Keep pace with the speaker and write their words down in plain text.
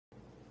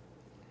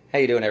How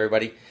you doing,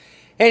 everybody?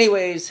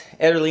 Anyways,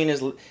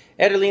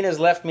 Ederlina's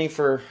left me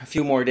for a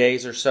few more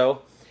days or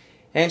so,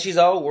 and she's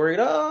all worried.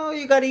 Oh,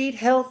 you gotta eat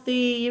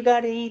healthy. You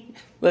gotta eat.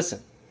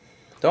 Listen,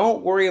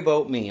 don't worry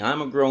about me.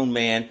 I'm a grown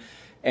man,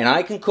 and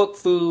I can cook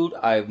food.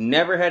 I've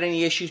never had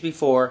any issues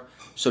before,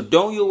 so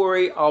don't you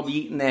worry. I'll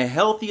be eating the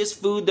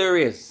healthiest food there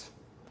is.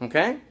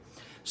 Okay?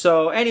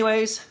 So,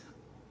 anyways,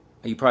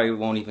 you probably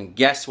won't even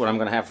guess what I'm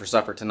gonna have for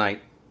supper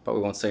tonight, but we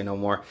won't say no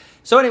more.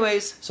 So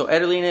anyways, so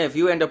Ederlina, if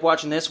you end up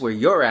watching this where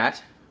you're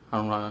at, I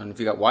don't know if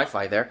you got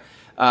Wi-Fi there,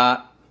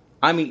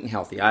 I'm eating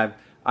healthy.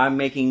 I'm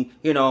making,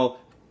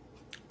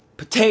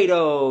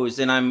 potatoes,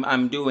 and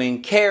I'm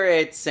doing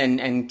carrots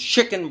and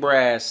chicken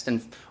breast,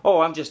 and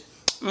I'm just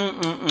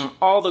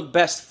all the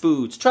best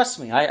foods.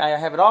 Trust me, I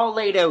have it all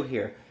laid out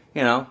here.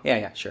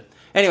 Yeah, sure.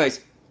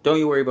 Anyways, don't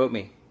you worry about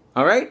me.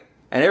 All right?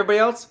 And everybody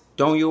else,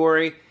 don't you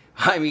worry.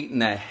 I'm eating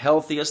the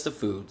healthiest of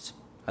foods.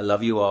 I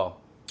love you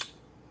all.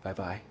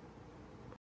 Bye-bye.